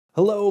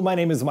Hello, my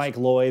name is Mike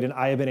Lloyd, and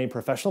I have been a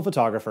professional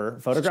photographer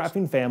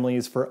photographing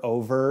families for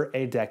over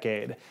a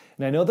decade.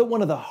 And I know that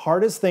one of the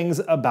hardest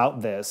things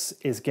about this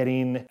is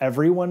getting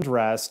everyone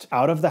dressed,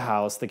 out of the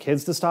house, the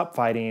kids to stop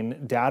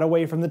fighting, dad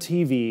away from the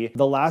TV.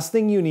 The last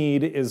thing you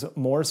need is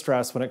more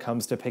stress when it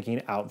comes to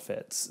picking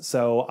outfits.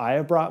 So I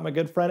have brought my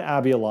good friend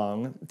Abby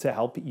along to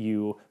help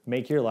you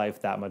make your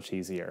life that much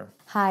easier.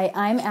 Hi,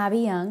 I'm Abby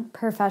Young,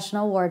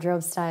 professional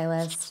wardrobe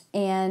stylist,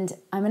 and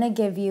I'm gonna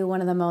give you one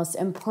of the most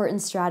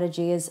important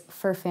strategies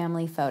for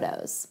family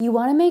photos. You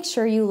wanna make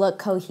sure you look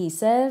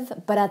cohesive,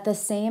 but at the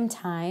same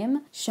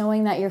time,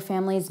 showing that your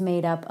family is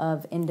made up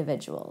of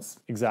individuals.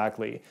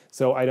 Exactly.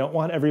 So I don't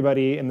want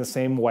everybody in the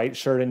same white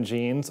shirt and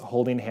jeans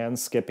holding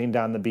hands skipping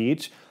down the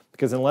beach,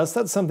 because unless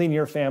that's something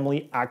your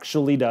family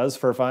actually does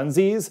for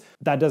funsies,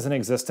 that doesn't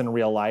exist in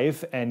real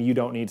life, and you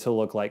don't need to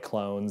look like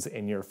clones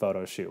in your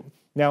photo shoot.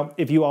 Now,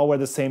 if you all wear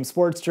the same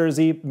sports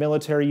jersey,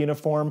 military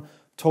uniform,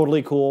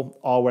 totally cool,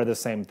 all wear the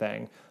same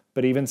thing.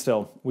 But even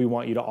still, we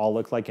want you to all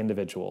look like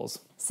individuals.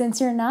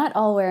 Since you're not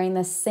all wearing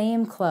the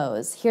same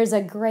clothes, here's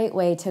a great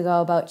way to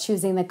go about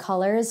choosing the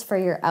colors for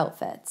your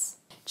outfits.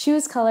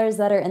 Choose colors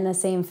that are in the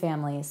same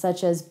family,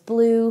 such as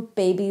blue,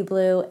 baby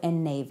blue,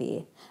 and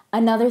navy.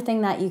 Another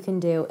thing that you can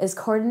do is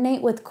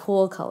coordinate with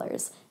cool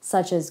colors,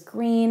 such as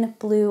green,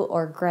 blue,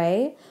 or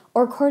gray,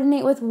 or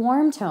coordinate with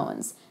warm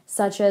tones,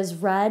 such as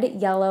red,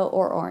 yellow,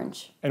 or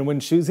orange. And when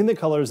choosing the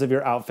colors of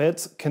your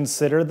outfits,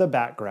 consider the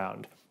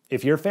background.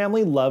 If your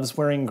family loves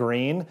wearing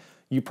green,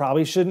 you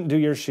probably shouldn't do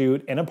your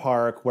shoot in a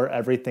park where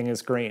everything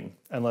is green.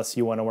 Unless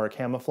you want to wear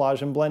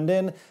camouflage and blend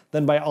in,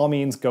 then by all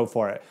means go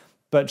for it.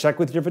 But check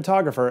with your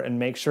photographer and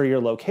make sure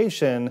your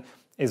location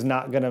is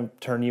not going to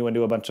turn you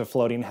into a bunch of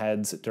floating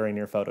heads during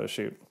your photo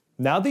shoot.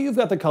 Now that you've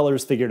got the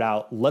colors figured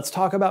out, let's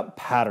talk about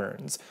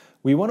patterns.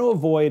 We want to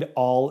avoid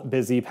all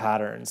busy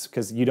patterns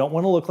because you don't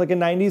want to look like a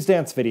 90s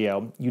dance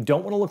video. You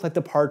don't want to look like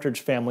the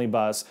Partridge Family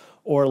bus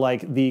or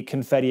like the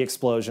confetti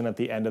explosion at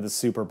the end of the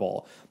Super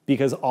Bowl,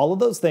 because all of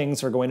those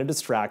things are going to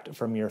distract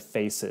from your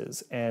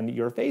faces, and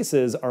your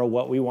faces are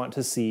what we want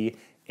to see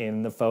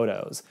in the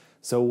photos.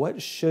 So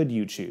what should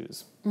you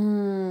choose?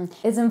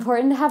 It's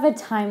important to have a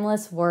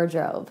timeless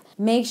wardrobe.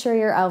 Make sure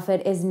your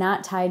outfit is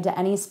not tied to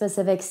any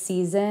specific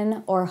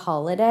season or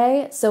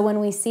holiday, so when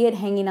we see it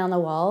hanging on the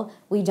wall,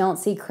 we don't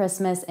see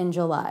Christmas in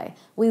July.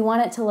 We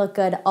want it to look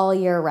good all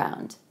year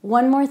round.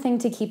 One more thing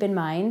to keep in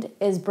mind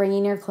is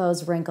bringing your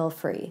clothes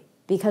wrinkle-free,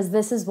 because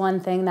this is one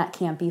thing that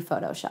can't be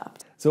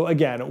photoshopped. So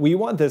again, we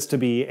want this to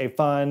be a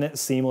fun,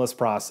 seamless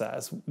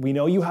process. We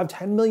know you have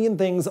 10 million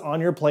things on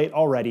your plate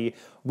already.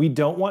 We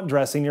don't want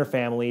dressing your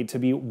family to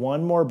be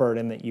one more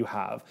burden that you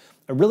have.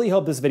 I really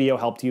hope this video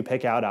helped you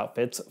pick out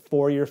outfits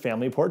for your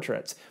family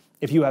portraits.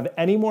 If you have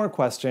any more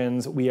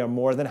questions, we are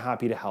more than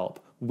happy to help.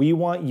 We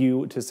want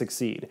you to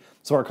succeed.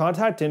 So our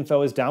contact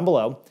info is down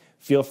below.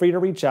 Feel free to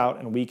reach out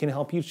and we can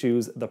help you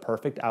choose the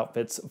perfect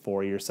outfits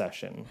for your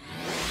session.